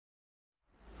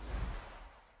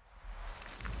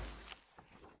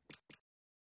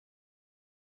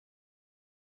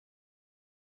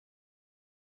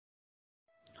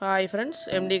Hi friends,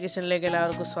 MD കിച്ചണിലേക്ക്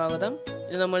എല്ലാവർക്കും സ്വാഗതം.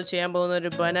 ഇത് നമ്മൾ ചെയ്യാൻ പോകുന്ന ഒരു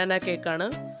ബനാന കേക്കാണ്.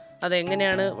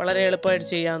 അതെങ്ങനെയാണ് വളരെ എളുപ്പമായിട്ട്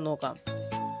ചെയ്യാമെന്ന് നോക്കാം.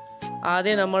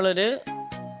 ആദ്യം നമ്മളൊരു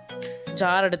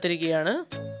ജാർ എടുത്തിരിക്കുകയാണ്.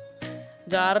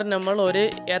 ജാറിൽ നമ്മൾ ഒരു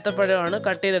ഏത്തപ്പഴമാണ്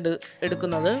കട്ട് ചെയ്ത്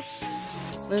എടുക്കുന്നത്.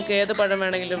 നിങ്ങൾക്ക് ഏത് പഴം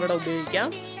വേണമെങ്കിലും ഇവിടെ ഉപയോഗിക്കാം.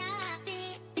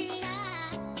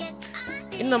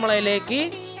 ഇനി നമ്മളതിലേക്ക്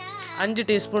 5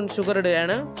 ടീസ്പൂൺ ഷുഗർ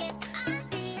ഇടുകയാണ്.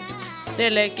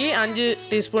 ഇതിലേക്ക് 5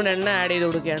 ടീസ്പൂൺ എണ്ണ ആഡ് ചെയ്ത്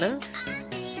കൊടുക്കുകയാണ്.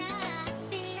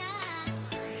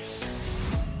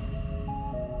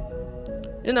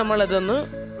 ഇനി നമ്മളിതൊന്ന്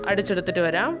അടിച്ചെടുത്തിട്ട്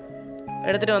വരാം.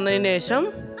 എടുത്തിട്ട് വന്നതിന് ശേഷം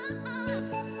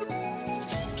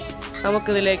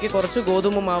നമുക്കിതിലേക്ക് കുറച്ച്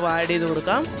ഗോതമ്പ് മാവ് ആഡ് ചെയ്ത്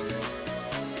കൊടുക്കാം.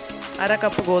 1/2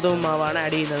 കപ്പ് ഗോതമ്പ് മാവാണ്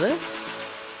ആഡ് ചെയ്യുന്നത്.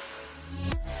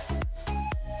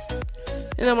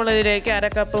 ഇനി നമ്മളിതിലേക്ക്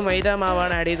 1/2 കപ്പ് മൈദ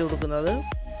മാവാണ് ആഡ് ചെയ്ത് കൊടുക്കുന്നത്.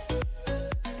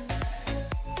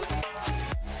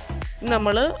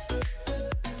 നമ്മൾ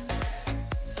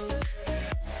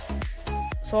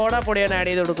സോഡാപ്പൊടിയാണ് ആഡ്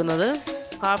ചെയ്ത് കൊടുക്കുന്നത്.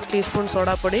 1/2 ടീസ്പൂൺ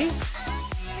സോഡാപ്പൊടി,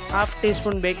 1/2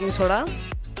 ടീസ്പൂൺ ബേക്കിംഗ് സോഡ,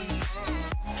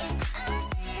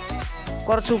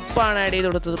 കുറച്ച് ഉപ്പാണ് ആഡ് ചെയ്ത്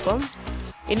കൊടുത്തത്. ഇപ്പം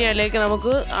ഇനി അതിലേക്ക്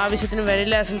നമുക്ക് ആവശ്യത്തിന്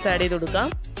വാനില എസൻസ് ആഡ് ചെയ്ത് കൊടുക്കാം.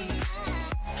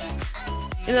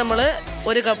 ഇനി നമ്മൾ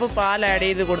 1 കപ്പ് പാൽ ആഡ്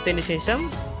ചെയ്ത് കൊടുത്തതിന് ശേഷം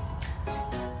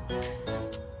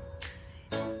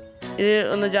ഇത്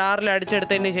ഒന്ന് ജാറിൽ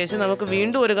അടിച്ചെടുത്തതിന് ശേഷം നമുക്ക്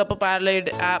വീണ്ടും 1 കപ്പ് പാൽ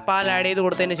ആഡ് ചെയ്ത്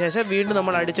കൊടുത്തതിന് ശേഷം വീണ്ടും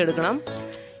നമ്മൾ അടിച്ചെടുക്കണം.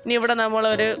 ഇനി ഇവിടെ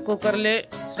നമ്മളൊരു കുക്കറിൽ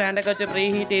സ്റ്റാൻഡൊക്കെ വെച്ച് പ്രീ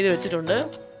ഹീറ്റ് ചെയ്ത് വെച്ചിട്ടുണ്ട്.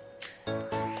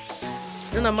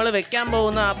 ഇത് നമ്മൾ വെക്കാൻ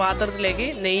പോകുന്ന ആ പാത്രത്തിലേക്ക്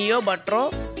നെയ്യോ ബട്ടറോ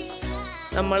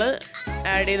നമ്മൾ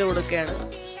ആഡ് ചെയ്ത് കൊടുക്കുകയാണ്.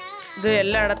 ഇത്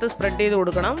എല്ലായിടത്തും സ്പ്രെഡ് ചെയ്ത്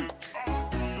കൊടുക്കണം.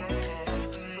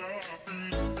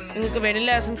 നിങ്ങൾക്ക്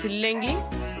വെനില എസൻസ് ഇല്ലെങ്കിൽ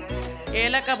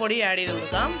ഏലക്ക പൊടി ആഡ് ചെയ്ത്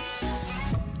കൊടുക്കാം.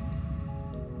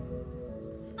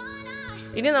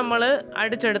 ഇനി നമ്മൾ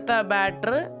അടിച്ചെടുത്ത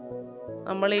ബാറ്റർ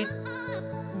നമ്മൾ ഈ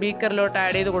ബീക്കറിലോട്ട്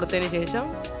ആഡ് ചെയ്ത് കൊടുത്തതിന് ശേഷം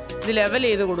ഇത് ലെവൽ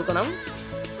ചെയ്ത് കൊടുക്കണം.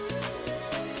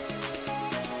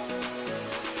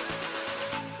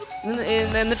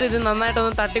 എന്നിട്ട് ഇത്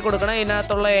നന്നായിട്ടൊന്ന് തട്ടി കൊടുക്കണം.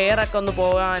 ഇതിനകത്തുള്ള എയറൊക്കെ ഒന്ന്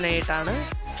പോകാനായിട്ടാണ്.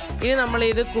 ഇനി നമ്മൾ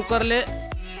ഇത് കുക്കറിൽ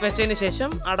വെച്ചതിന് ശേഷം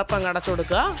അടപ്പങ്ങ് അടച്ചു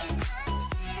കൊടുക്കുക.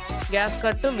 ഗ്യാസ്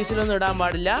കട്ടും വിസിലൊന്നും ഇടാൻ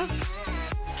പാടില്ല.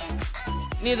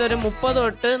 ഇനി ഇതൊരു 30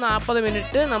 തൊട്ട് 40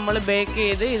 മിനിറ്റ് നമ്മൾ ബേക്ക്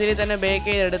ചെയ്ത് ഇതിൽ തന്നെ ബേക്ക്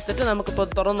ചെയ്തെടുത്തിട്ട് നമുക്കിപ്പോൾ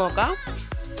തുറന്ന് നോക്കാം.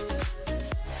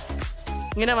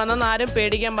 ഇങ്ങനെ വന്നെന്ന് ആരും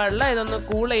പേടിക്കാൻ പാടില്ല. ഇതൊന്ന്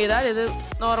കൂൾ ചെയ്താൽ ഇത്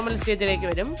നോർമൽ സ്റ്റേജിലേക്ക്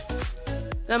വരും.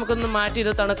 നമുക്കൊന്ന് മാറ്റി ഇത്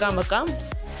തണുക്കാൻ വെക്കാം.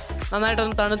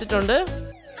 നന്നായിട്ടൊന്ന് തണുത്തിട്ടുണ്ട്.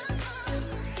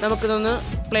 നമുക്കിതൊന്ന്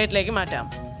പ്ലേറ്റിലേക്ക് മാറ്റാം.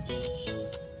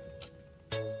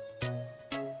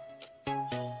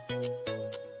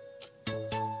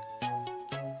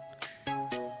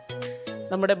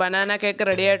 നമ്മുടെ ബനാന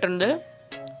കേക്ക് റെഡി ആയിട്ടുണ്ട്.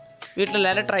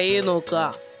 വീട്ടിലെല്ലാവരും ട്രൈ ചെയ്ത് നോക്കുക.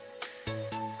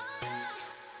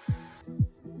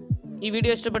 ഈ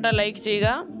വീഡിയോ ഇഷ്ടപ്പെട്ടാൽ ലൈക്ക് ചെയ്യുക,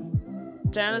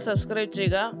 ചാനൽ സബ്സ്ക്രൈബ്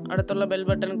ചെയ്യുക, അടുത്തുള്ള ബെൽ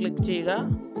ബട്ടൺ ക്ലിക്ക് ചെയ്യുക.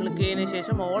 ക്ലിക്ക് ചെയ്തതിന്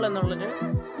ശേഷം ഓൾ എന്നുള്ളൊരു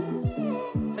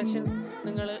സെക്ഷൻ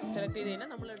നിങ്ങൾ സെലക്ട് ചെയ്ത് കഴിഞ്ഞാൽ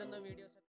നമ്മളിടുന്ന